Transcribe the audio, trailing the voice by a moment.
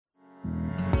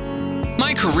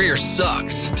My career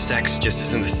sucks. Sex just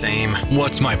isn't the same.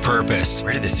 What's my purpose?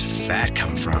 Where did this fat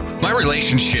come from? My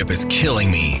relationship is killing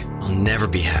me. I'll never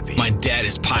be happy. My debt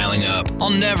is piling up. I'll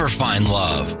never find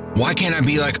love. Why can't I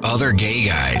be like other gay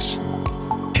guys?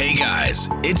 Hey guys,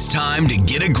 it's time to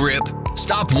get a grip,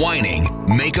 stop whining,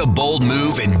 make a bold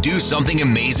move, and do something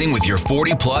amazing with your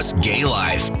 40-plus gay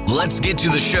life. Let's get to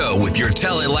the show with your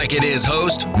Tell It Like It Is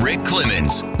host, Rick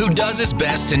Clemens, who does his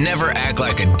best to never act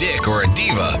like a dick or a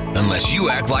diva unless you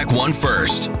act like one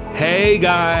first. Hey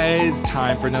guys,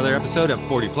 time for another episode of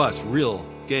 40-plus real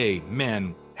gay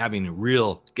men having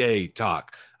real gay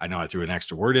talk. I know I threw an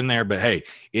extra word in there, but hey,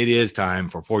 it is time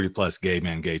for 40-plus gay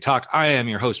men gay talk. I am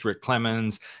your host, Rick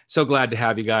Clemens. So glad to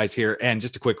have you guys here. And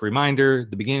just a quick reminder,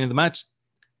 the beginning of the month,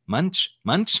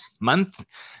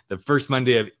 the first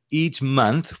Monday of each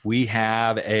month, we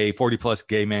have a 40-plus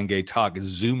gay men gay talk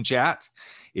Zoom chat.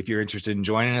 If you're interested in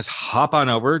joining us, hop on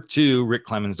over to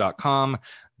rickclemens.com,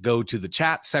 go to the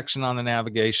chat section on the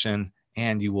navigation,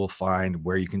 and you will find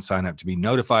where you can sign up to be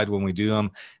notified when we do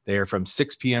them. They are from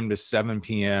 6 p.m. to 7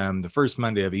 p.m. the first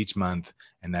Monday of each month,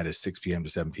 and that is 6 p.m. to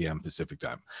 7 p.m. Pacific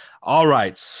time. All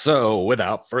right, so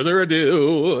without further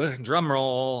ado, drum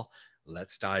roll,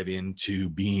 let's dive into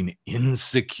being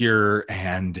insecure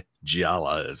and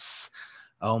jealous.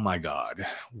 Oh my God,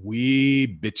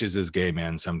 we bitches as gay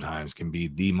men sometimes can be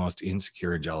the most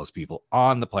insecure and jealous people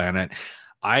on the planet.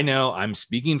 I know I'm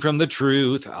speaking from the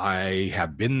truth. I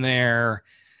have been there.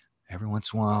 Every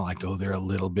once in a while, I go there a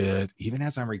little bit. Even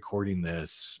as I'm recording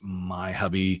this, my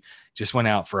hubby just went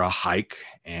out for a hike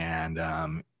and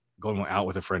going out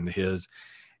with a friend of his.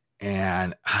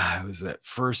 And it was at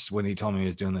first when he told me he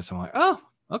was doing this, I'm like, oh,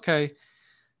 okay.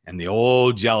 And the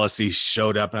old jealousy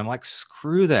showed up and I'm like,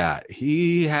 screw that.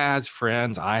 He has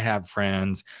friends. I have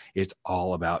friends. It's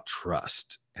all about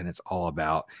trust. And it's all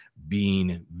about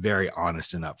being very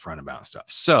honest and upfront about stuff.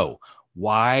 So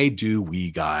why do we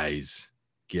guys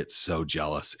get so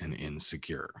jealous and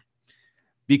insecure?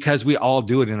 Because we all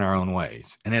do it in our own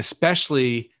ways. And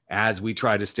especially as we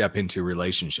try to step into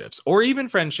relationships or even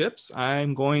friendships.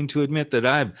 I'm going to admit that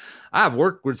I've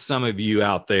worked with some of you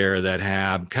out there that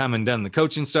have come and done the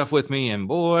coaching stuff with me. And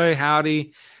boy,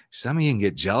 howdy, some of you can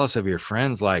get jealous of your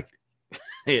friends like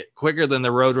quicker than the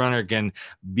Roadrunner can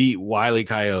beat Wile E.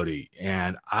 Coyote.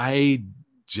 And I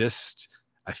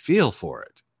feel for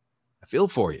it. I feel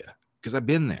for you because I've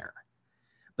been there.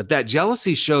 But that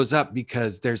jealousy shows up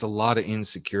because there's a lot of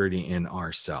insecurity in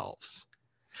ourselves.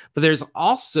 But there's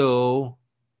also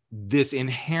this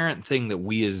inherent thing that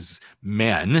we as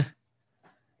men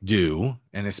do,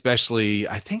 and especially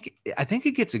I think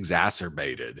it gets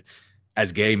exacerbated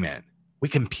as gay men. We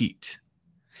compete.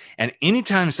 And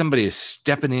anytime somebody is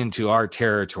stepping into our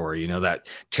territory, that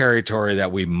territory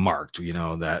that we marked,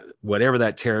 that whatever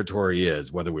that territory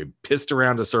is, whether we pissed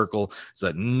around a circle so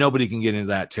that nobody can get into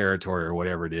that territory or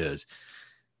whatever it is,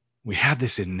 we have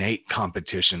this innate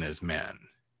competition as men.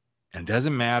 And it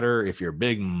doesn't matter if you're a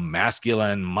big,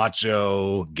 masculine,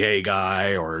 macho, gay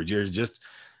guy, or you're just,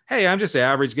 hey, I'm just an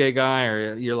average gay guy,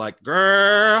 or you're like,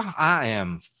 girl, I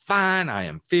am fine, I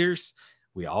am fierce.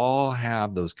 We all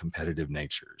have those competitive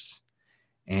natures.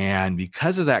 And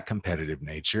because of that competitive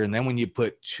nature, and then when you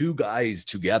put two guys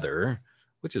together,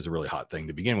 which is a really hot thing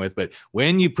to begin with, but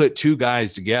when you put two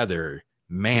guys together,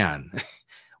 man,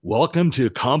 welcome to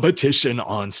competition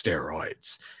on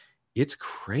steroids. It's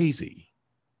crazy.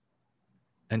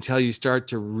 Until you start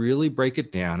to really break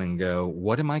it down and go,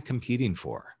 what am I competing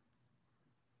for?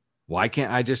 Why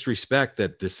can't I just respect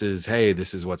that this is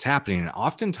what's happening? And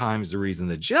oftentimes the reason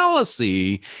the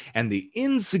jealousy and the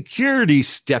insecurity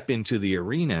step into the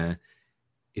arena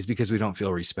is because we don't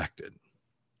feel respected.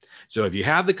 So if you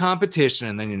have the competition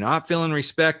and then you're not feeling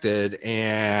respected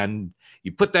and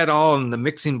you put that all in the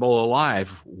mixing bowl of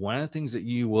life, one of the things that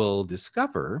you will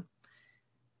discover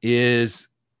is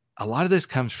a lot of this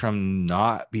comes from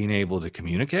not being able to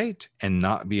communicate and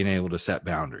not being able to set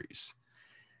boundaries.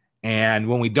 And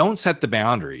when we don't set the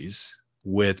boundaries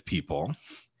with people,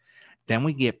 then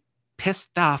we get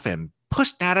pissed off and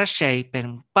pushed out of shape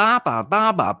and ba, ba,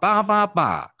 ba, ba, ba, ba,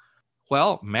 ba.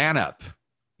 Well, man up.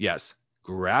 Yes,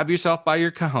 grab yourself by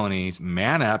your cojones,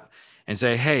 man up and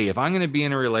say, hey, if I'm going to be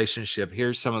in a relationship,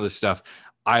 here's some of the stuff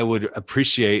I would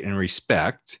appreciate and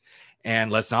respect.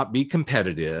 And let's not be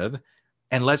competitive.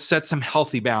 And let's set some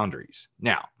healthy boundaries.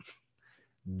 Now,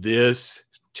 this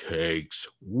takes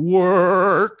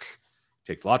work. It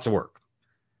takes lots of work.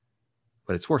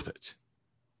 But it's worth it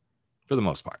for the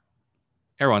most part.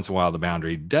 Every once in a while, the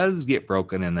boundary does get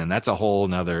broken. And then that's a whole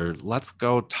nother, let's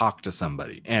go talk to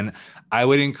somebody. And I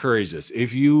would encourage this.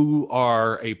 If you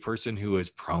are a person who is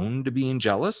prone to being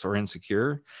jealous or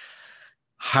insecure,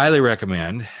 Highly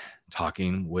recommend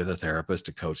talking with a therapist,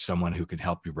 a coach, someone who can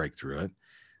help you break through it.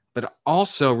 But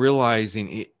also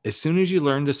realizing as soon as you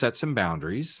learn to set some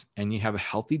boundaries and you have a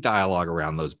healthy dialogue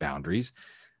around those boundaries,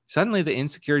 suddenly the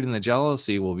insecurity and the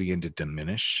jealousy will begin to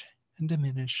diminish and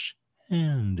diminish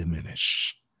and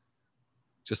diminish.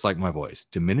 Just like my voice,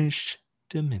 diminish,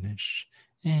 diminish,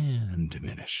 and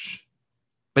diminish.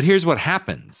 But here's what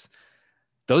happens.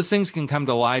 Those things can come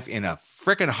to life in a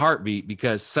freaking heartbeat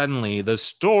because suddenly the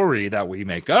story that we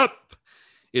make up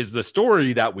is the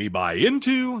story that we buy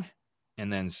into.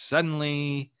 And then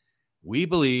suddenly we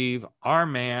believe our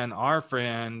man, our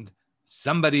friend,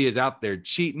 somebody is out there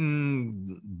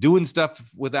cheating, doing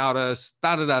stuff without us,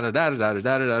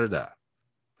 da-da-da-da-da-da-da-da-da-da.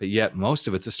 But yet most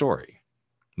of it's a story.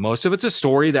 Most of it's a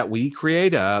story that we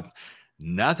create up.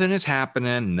 Nothing is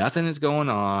happening. Nothing is going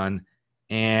on.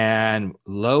 And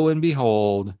lo and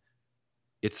behold,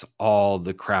 it's all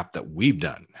the crap that we've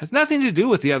done. It has nothing to do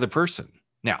with the other person.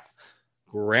 Now,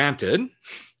 granted,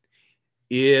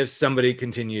 if somebody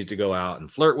continues to go out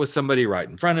and flirt with somebody right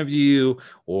in front of you,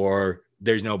 or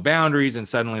there's no boundaries and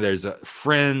suddenly there's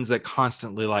friends that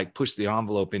constantly like push the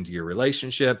envelope into your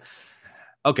relationship.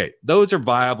 Okay, those are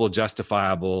viable,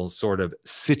 justifiable sort of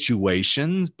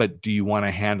situations, but do you want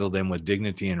to handle them with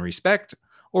dignity and respect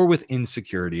or with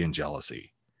insecurity and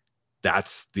jealousy?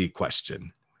 That's the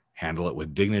question. Handle it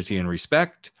with dignity and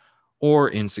respect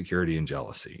or insecurity and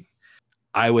jealousy.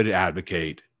 I would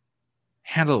advocate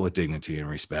handle it with dignity and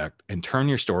respect and turn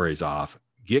your stories off,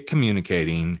 get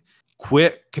communicating,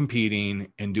 quit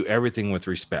competing, and do everything with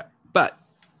respect. But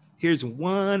here's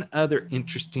one other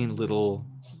interesting little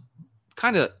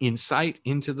kind of insight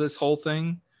into this whole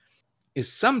thing is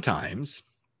sometimes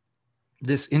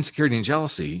this insecurity and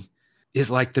jealousy is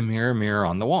like the mirror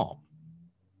on the wall.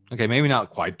 Okay, maybe not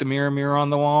quite the mirror on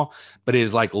the wall, but it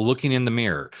is like looking in the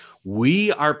mirror.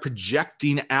 We are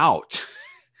projecting out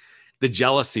the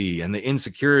jealousy and the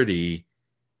insecurity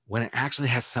when it actually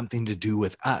has something to do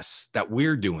with us that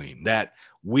we're doing, that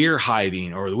we're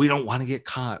hiding, or we don't want to get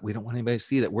caught. We don't want anybody to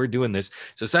see that we're doing this.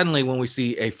 So suddenly when we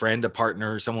see a friend, a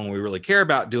partner, someone we really care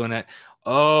about doing it,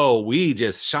 oh, we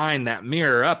just shine that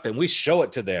mirror up and we show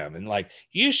it to them. And like,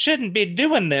 you shouldn't be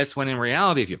doing this, when in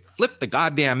reality, if you flip the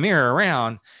goddamn mirror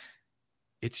around,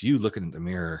 it's you looking at the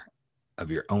mirror of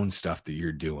your own stuff that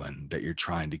you're doing, that you're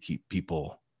trying to keep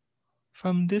people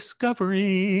from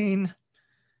discovering.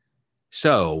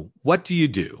 So what do you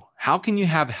do? How can you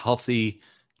have healthy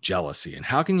jealousy? And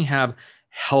how can you have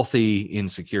healthy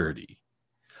insecurity?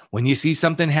 When you see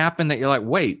something happen that you're like,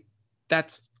 wait,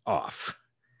 that's off.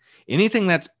 Anything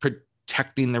that's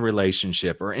protecting the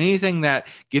relationship, or anything that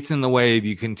gets in the way of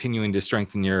you continuing to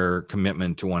strengthen your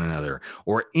commitment to one another,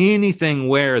 or anything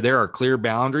where there are clear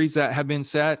boundaries that have been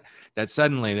set, that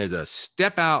suddenly there's a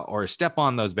step out or a step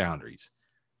on those boundaries.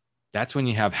 That's when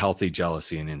you have healthy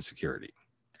jealousy and insecurity.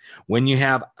 When you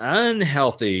have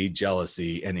unhealthy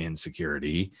jealousy and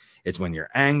insecurity, it's when you're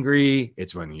angry,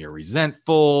 it's when you're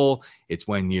resentful, it's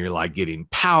when you're like getting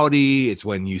pouty, it's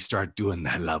when you start doing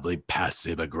that lovely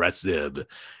passive aggressive.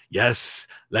 Yes,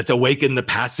 let's awaken the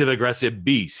passive aggressive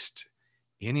beast.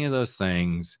 Any of those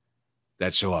things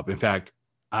that show up. In fact,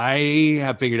 I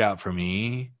have figured out for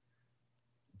me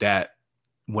that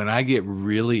when I get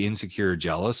really insecure,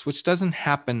 jealous, which doesn't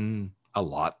happen a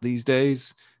lot these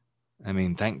days. I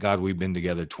mean, thank God we've been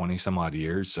together 20 some odd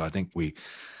years. So I think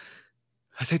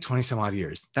I say 20 some odd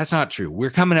years. That's not true.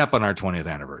 We're coming up on our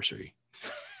 20th anniversary.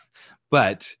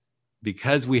 But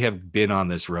because we have been on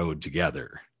this road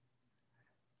together,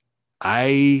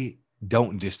 I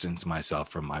don't distance myself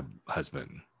from my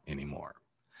husband anymore.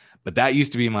 But that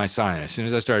used to be my sign. As soon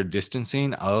as I started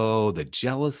distancing, oh, the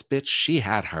jealous bitch, she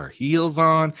had her heels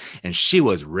on and she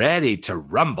was ready to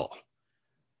rumble.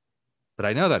 But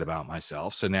I know that about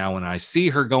myself. So now when I see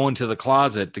her going to the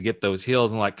closet to get those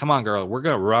heels and like, come on, girl, we're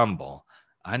going to rumble,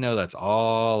 I know that's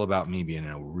all about me being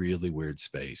in a really weird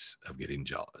space of getting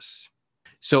jealous.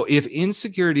 So if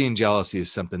insecurity and jealousy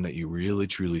is something that you really,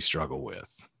 truly struggle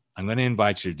with, I'm going to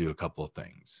invite you to do a couple of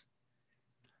things.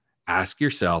 Ask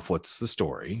yourself, what's the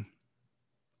story?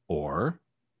 Or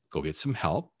go get some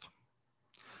help.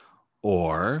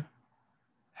 Or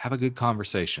have a good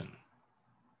conversation,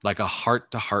 like a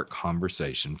heart-to-heart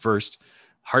conversation. First,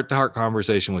 heart-to-heart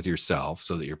conversation with yourself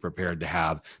so that you're prepared to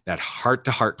have that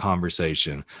heart-to-heart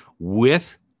conversation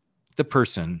with the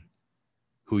person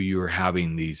who you are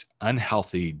having these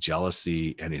unhealthy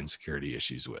jealousy and insecurity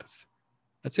issues with.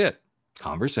 That's it.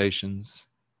 Conversations,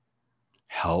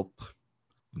 help,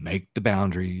 make the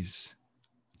boundaries,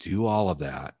 do all of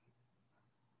that,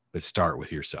 but start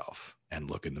with yourself and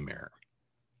look in the mirror.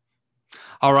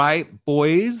 All right,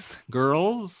 boys,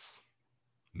 girls,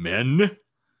 men.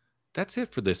 That's it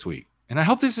for this week. And I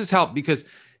hope this has helped, because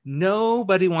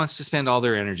nobody wants to spend all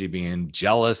their energy being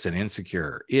jealous and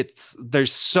insecure.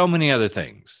 There's so many other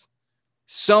things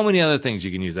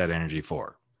you can use that energy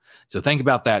for. So think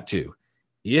about that too.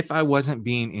 If I wasn't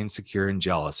being insecure and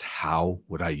jealous, how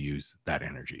would I use that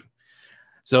energy?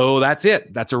 So that's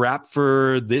it. That's a wrap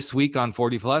for this week on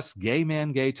 40 Plus Gay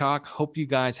Man Gay Talk. Hope you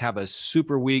guys have a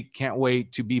super week. Can't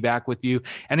wait to be back with you.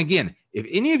 And again, if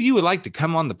any of you would like to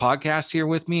come on the podcast here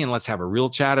with me and let's have a real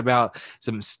chat about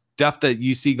some stuff that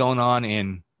you see going on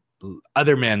in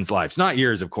other men's lives, not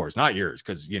yours, of course, not yours,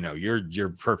 because you're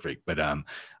perfect. But I'm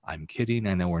kidding.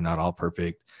 I know we're not all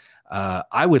perfect.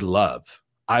 I would love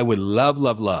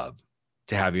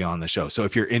to have you on the show. So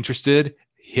if you're interested,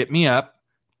 hit me up.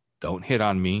 Don't hit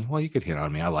on me. Well, you could hit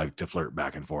on me. I like to flirt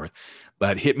back and forth.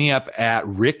 But hit me up at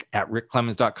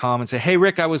rick@rickclemens.com and say, hey,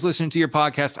 Rick, I was listening to your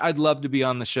podcast. I'd love to be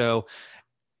on the show.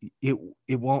 It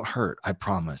won't hurt. I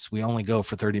promise. We only go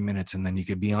for 30 minutes and then you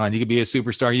could be on. You could be a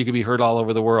superstar. You could be heard all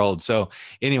over the world. So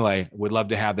anyway, would love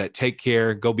to have that. Take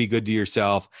care. Go be good to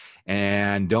yourself.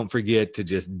 And don't forget to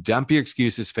just dump your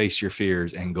excuses, face your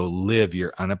fears, and go live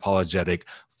your unapologetic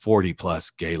 40-plus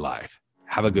gay life.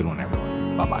 Have a good one,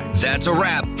 everyone. Bye-bye. That's a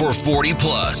wrap for 40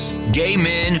 Plus Gay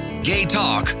Men, Gay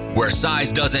Talk, where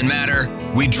size doesn't matter.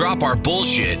 We drop our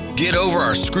bullshit, get over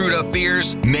our screwed up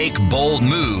fears, make bold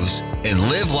moves, and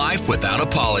live life without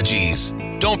apologies.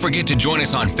 Don't forget to join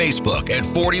us on Facebook at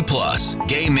 40 Plus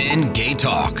Gay Men, Gay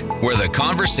Talk, where the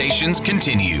conversations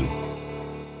continue.